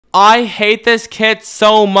I hate this kit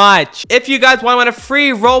so much. If you guys want to win a free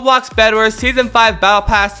Roblox Bedwars Season 5 Battle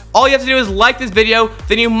Pass, all you have to do is like this video,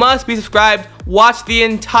 then you must be subscribed, watch the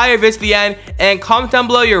entire video to the end, and comment down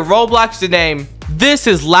below your Roblox name. This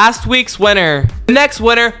is last week's winner. The next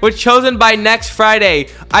winner was chosen by next Friday.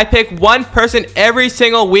 I pick one person every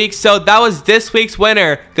single week, so that was this week's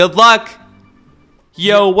winner. Good luck.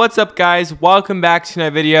 Yo, what's up guys? Welcome back to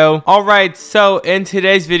another video. Alright, so in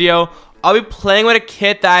today's video, I'll be playing with a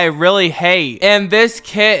kit that I really hate. And this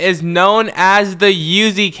kit is known as the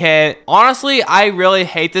Uzi kit. Honestly, I really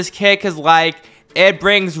hate this kit because like, it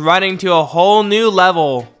brings running to a whole new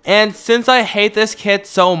level. And since I hate this kit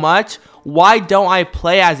so much, why don't I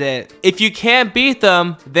play as it? If you can't beat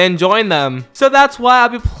them, then join them. So that's why I'll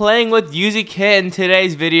be playing with Uzi Kit in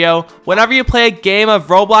today's video. Whenever you play a game of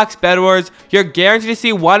Roblox Bedwars, you're guaranteed to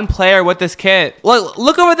see one player with this kit.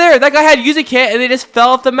 Look over there, that guy had Uzi Kit and they just fell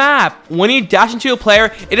off the map. When you dash into a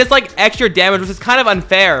player, it is like extra damage, which is kind of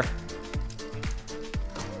unfair.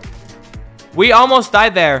 We almost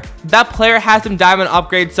died there. That player has some diamond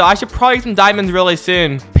upgrades, so I should probably get some diamonds really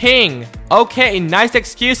soon. Ping. Okay, nice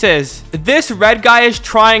excuses. This red guy is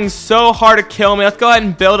trying so hard to kill me. Let's go ahead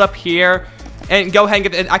and build up here and go ahead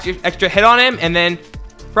and get an extra hit on him. And then,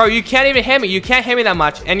 bro, you can't even hit me. You can't hit me that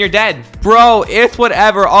much and you're dead. Bro, it's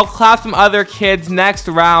whatever. I'll clap some other kids next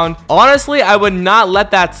round. Honestly, I would not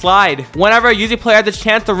let that slide. Whenever a Uzi player has a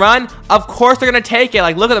chance to run, of course they're going to take it.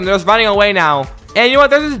 Like, look at them. They're just running away now. And you know what?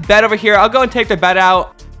 There's this bed over here. I'll go and take the bed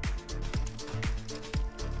out.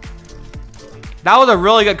 That was a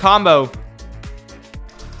really good combo.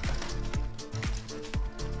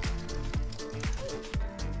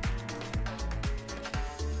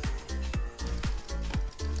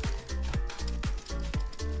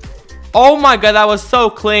 Oh my god, that was so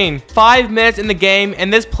clean. 5 minutes in the game,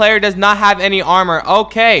 and this player does not have any armor.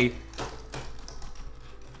 Okay.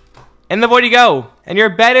 And then where'd you go? And your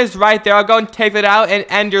bed is right there. I'll go and take it out and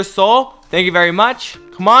end your soul. Thank you very much.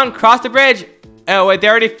 Come on, cross the bridge. Oh, wait, they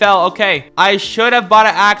already fell. Okay. I should have bought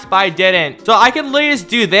an axe, but I didn't. So I can literally just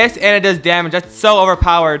do this, and it does damage. That's so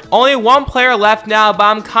overpowered. Only one player left now, but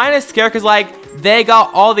I'm kind of scared because, like, they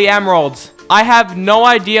got all the emeralds. I have no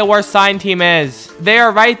idea where Sign Team is. They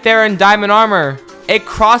are right there in diamond armor. A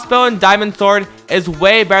crossbow and diamond sword is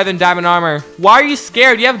way better than diamond armor. Why are you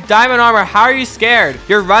scared? You have diamond armor. How are you scared?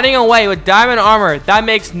 You're running away with diamond armor. That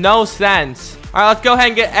makes no sense. All right, let's go ahead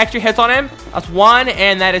and get extra hits on him. That's 1,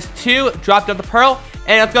 and that is 2. Drop down the pearl,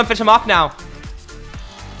 and let's go and finish him off now.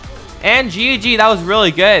 And GG, that was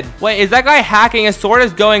really good. Wait, is that guy hacking? His sword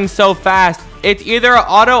is going so fast. It's either an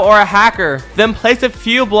auto or a hacker. Then place a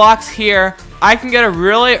few blocks here. I can get a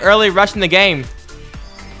really early rush in the game.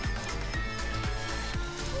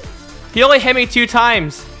 He only hit me 2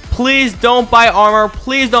 times. Please don't buy armor.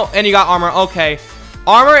 Please don't. And you got armor. Okay.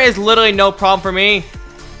 Armor is literally no problem for me.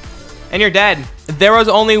 And you're dead. There was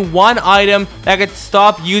only one item that could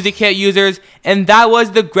stop Uzi Kit users, and that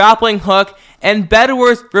was the grappling hook. And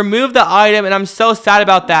Bedwars removed the item, and I'm so sad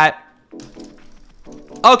about that.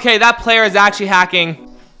 Okay, that player is actually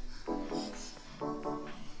hacking.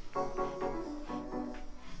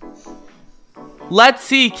 Let's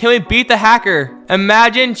see, can we beat the hacker?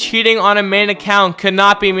 Imagine cheating on a main account could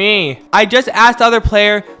not be me. I just asked the other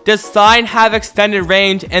player, does Sign have extended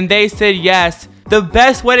range? And they said yes. The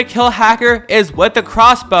best way to kill a hacker is with a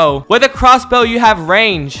crossbow. With a crossbow, you have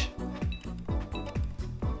range.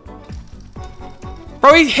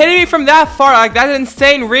 Bro, he's hitting me from that far. Like, that's an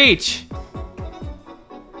insane reach.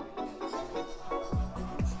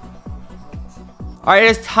 Alright, it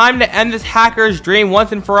is time to end this hacker's dream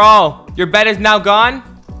once and for all. Your bed is now gone.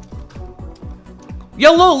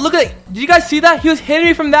 Yo, look at it. Did you guys see that? He was hitting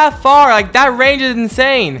me from that far. Like, that range is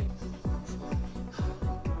insane.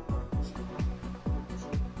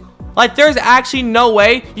 Like, there's actually no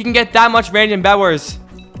way you can get that much range in Bedwars.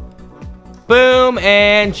 Boom,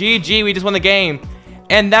 and GG, we just won the game.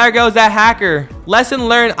 And there goes that hacker. Lesson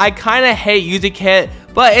learned, I kind of hate Uzi Kit,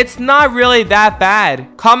 but it's not really that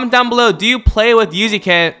bad. Comment down below, do you play with Uzi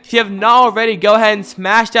Kit? If you have not already, go ahead and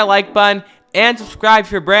smash that like button and subscribe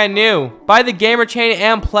if you're brand new. Buy the gamer chain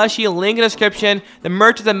and plushie, link in the description. The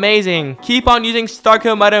merch is amazing. Keep on using star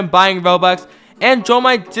code mode and buying Robux. And join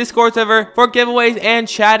my Discord server for giveaways and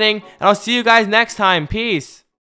chatting. And I'll see you guys next time. Peace.